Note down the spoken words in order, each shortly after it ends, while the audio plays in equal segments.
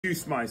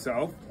Introduce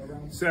myself.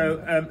 So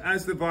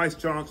as the Vice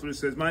Chancellor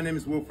says, my name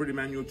is Wilfred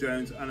Emmanuel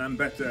Jones and I'm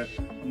better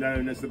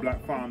known as the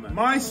Black Farmer.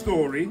 My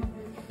story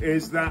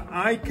is that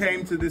I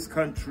came to this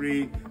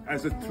country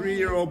as a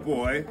 3-year-old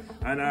boy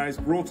and I was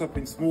brought up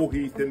in Small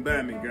Heath in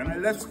Birmingham. I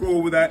left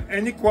school without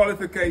any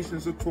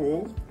qualifications at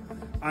all.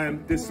 I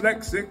am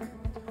dyslexic,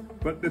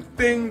 but the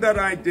thing that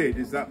I did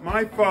is that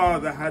my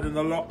father had an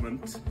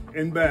allotment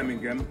in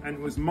Birmingham and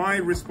it was my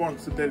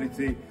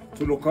responsibility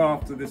to look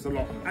after this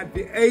allotment. At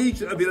the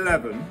age of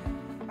 11,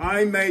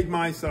 I made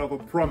myself a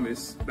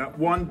promise that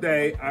one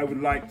day I would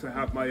like to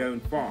have my own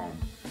farm.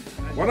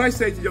 What I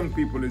say to young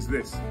people is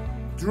this: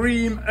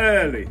 dream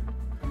early,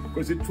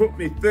 because it took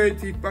me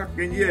 30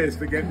 fucking years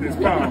to get this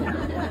farm.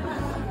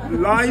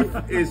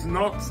 Life is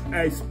not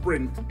a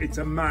sprint, it's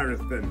a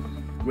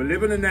marathon. We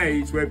live in an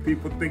age where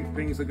people think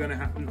things are going to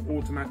happen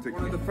automatically.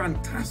 One of the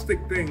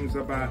fantastic things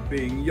about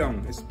being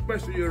young,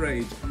 especially your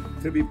age,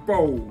 to be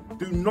bold.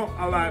 Do not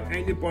allow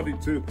anybody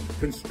to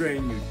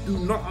constrain you. Do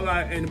not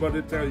allow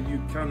anybody to tell you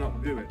you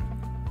cannot do it.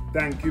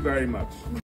 Thank you very much.